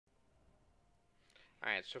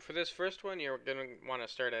Alright, so for this first one, you're going to want to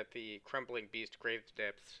start at the Crumbling Beast Grave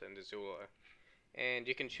Depths in Azula. And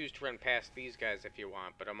you can choose to run past these guys if you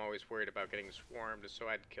want, but I'm always worried about getting swarmed, so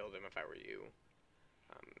I'd kill them if I were you.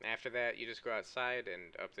 After that, you just go outside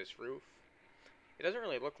and up this roof. It doesn't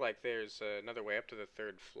really look like there's another way up to the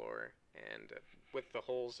third floor, and with the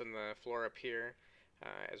holes in the floor up here,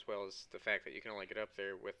 as well as the fact that you can only get up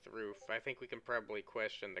there with the roof, I think we can probably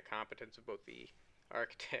question the competence of both the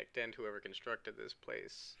architect and whoever constructed this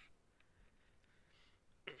place.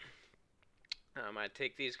 I'd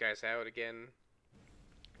take these guys out again,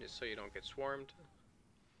 just so you don't get swarmed.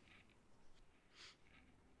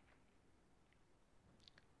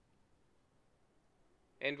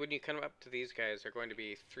 And when you come up to these guys, there are going to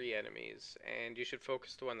be 3 enemies, and you should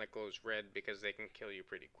focus the one that glows red because they can kill you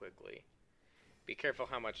pretty quickly. Be careful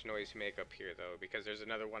how much noise you make up here, though, because there's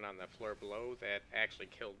another one on the floor below that actually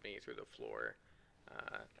killed me through the floor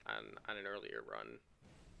on an earlier run.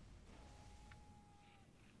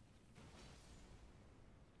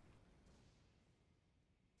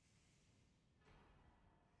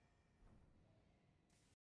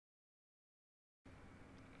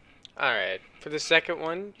 Alright, for the second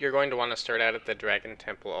one, you're going to want to start out at the Dragon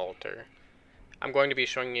Temple altar. I'm going to be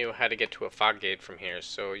showing you how to get to a fog gate from here,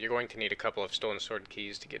 so you're going to need a couple of stone sword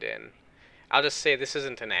keys to get in. I'll just say this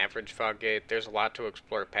isn't an average fog gate, there's a lot to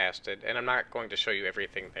explore past it, and I'm not going to show you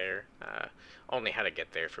everything there, only how to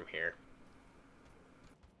get there from here.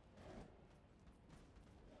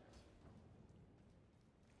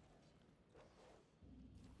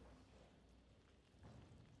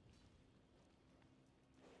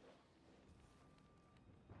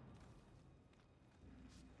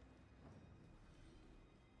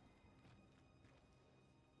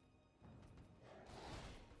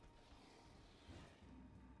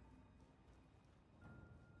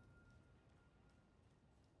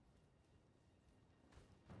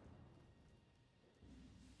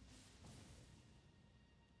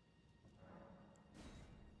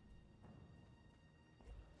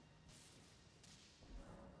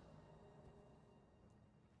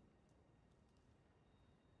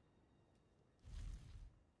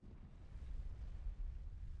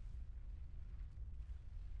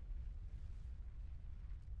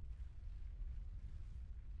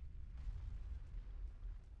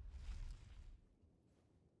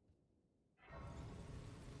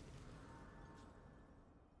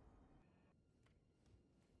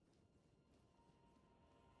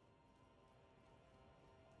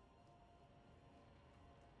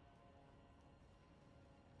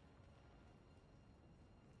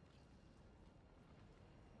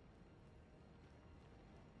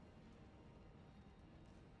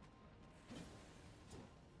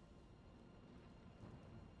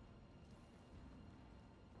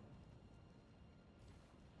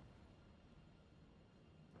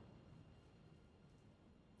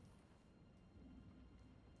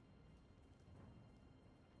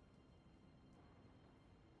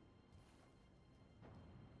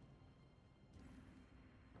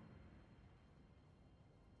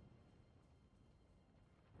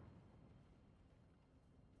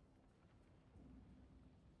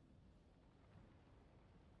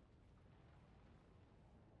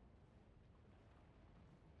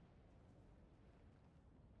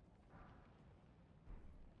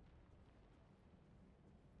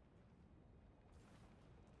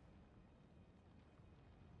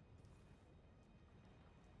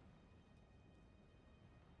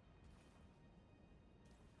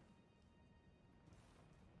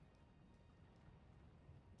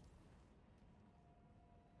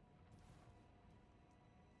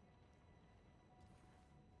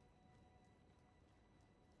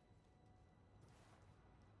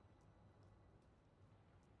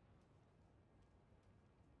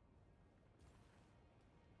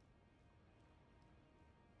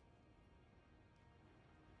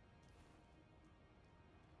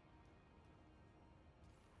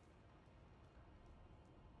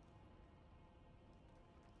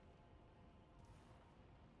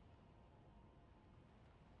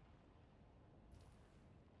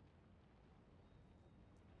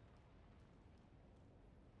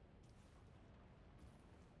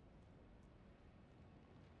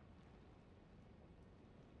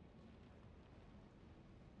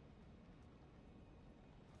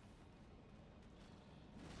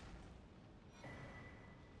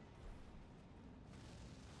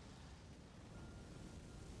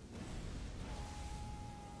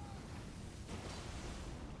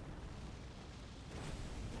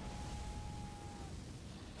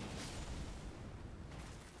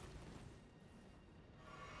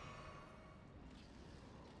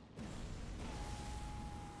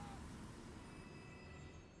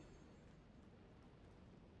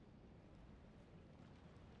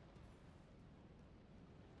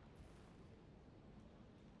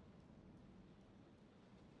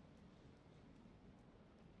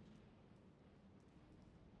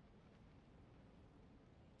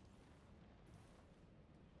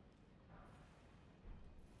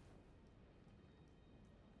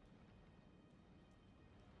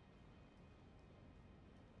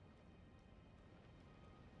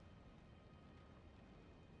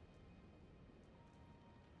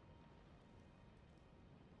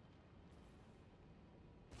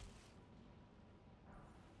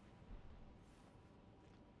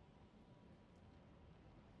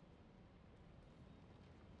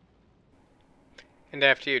 And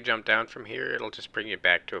after you jump down from here, it'll just bring you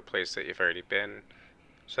back to a place that you've already been.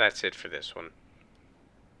 So that's it for this one.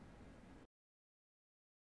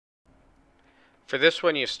 For this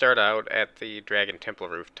one, you start out at the Dragon Temple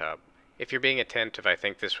rooftop. If you're being attentive, I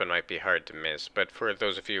think this one might be hard to miss, but for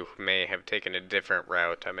those of you who may have taken a different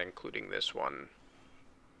route, I'm including this one.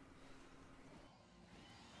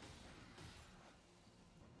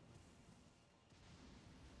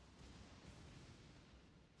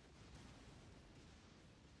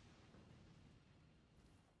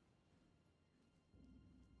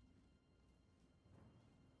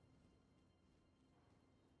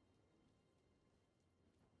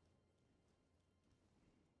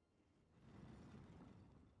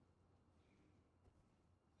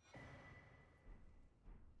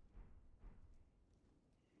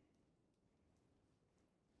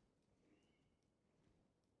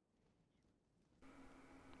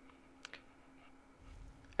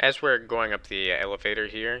 As we're going up the elevator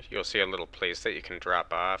here, you'll see a little place that you can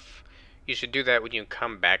drop off. You should do that when you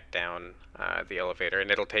come back down the elevator, and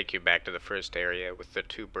it'll take you back to the first area with the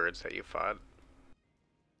two birds that you fought.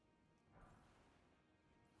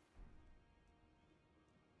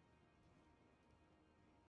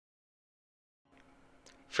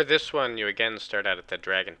 For this one, you again start out at the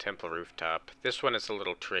Dragon Temple rooftop. This one is a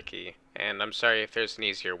little tricky, and I'm sorry if there's an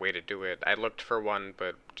easier way to do it. I looked for one,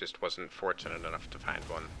 but just wasn't fortunate enough to find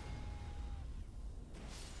one.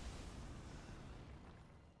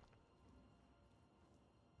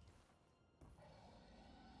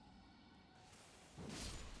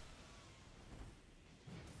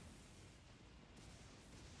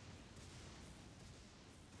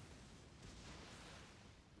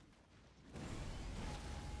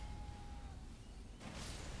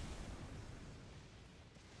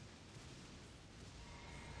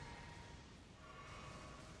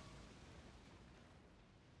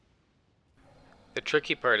 The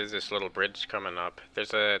tricky part is this little bridge coming up.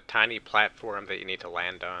 There's a tiny platform that you need to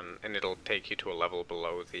land on, and it'll take you to a level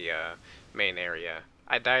below the main area.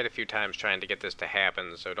 I died a few times trying to get this to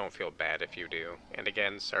happen, so don't feel bad if you do. And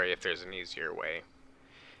again, sorry if there's an easier way.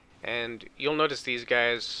 And you'll notice these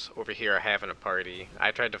guys over here are having a party.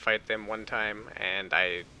 I tried to fight them one time, and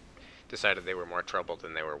I decided they were more trouble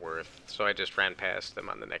than they were worth, so I just ran past them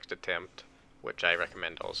on the next attempt, which I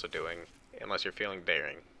recommend also doing, unless you're feeling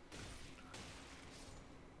daring.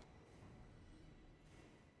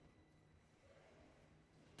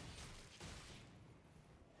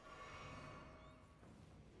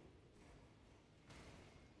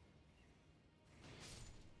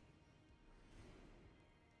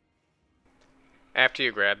 After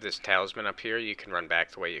you grab this talisman up here, you can run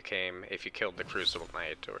back the way you came if you killed the Crucible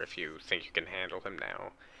Knight, or if you think you can handle him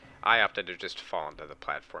now. I opted to just fall onto the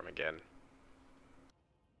platform again.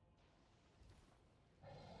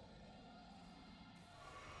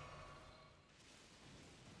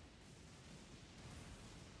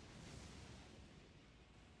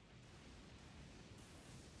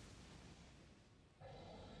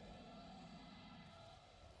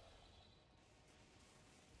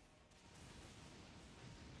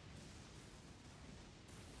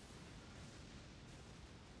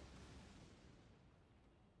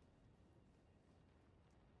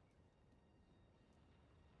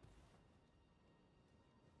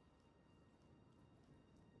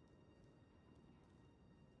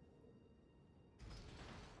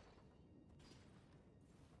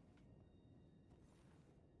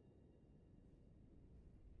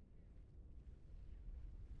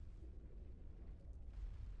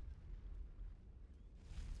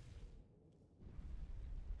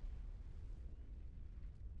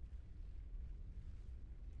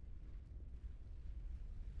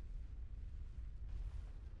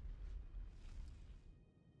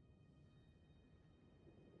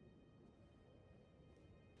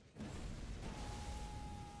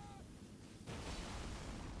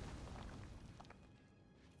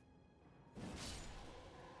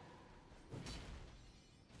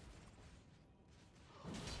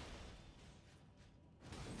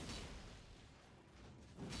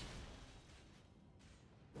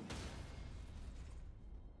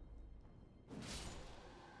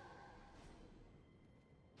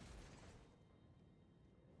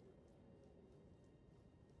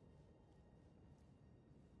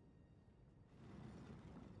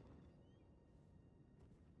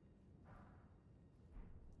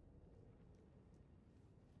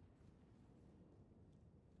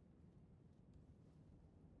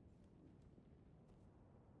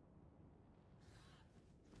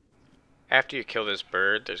 After you kill this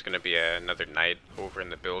bird, there's going to be another knight over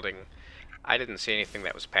in the building. I didn't see anything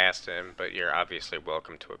that was past him, but you're obviously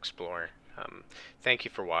welcome to explore. Thank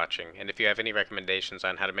you for watching, and if you have any recommendations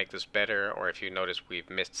on how to make this better, or if you notice we've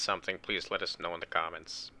missed something, please let us know in the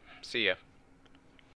comments. See ya.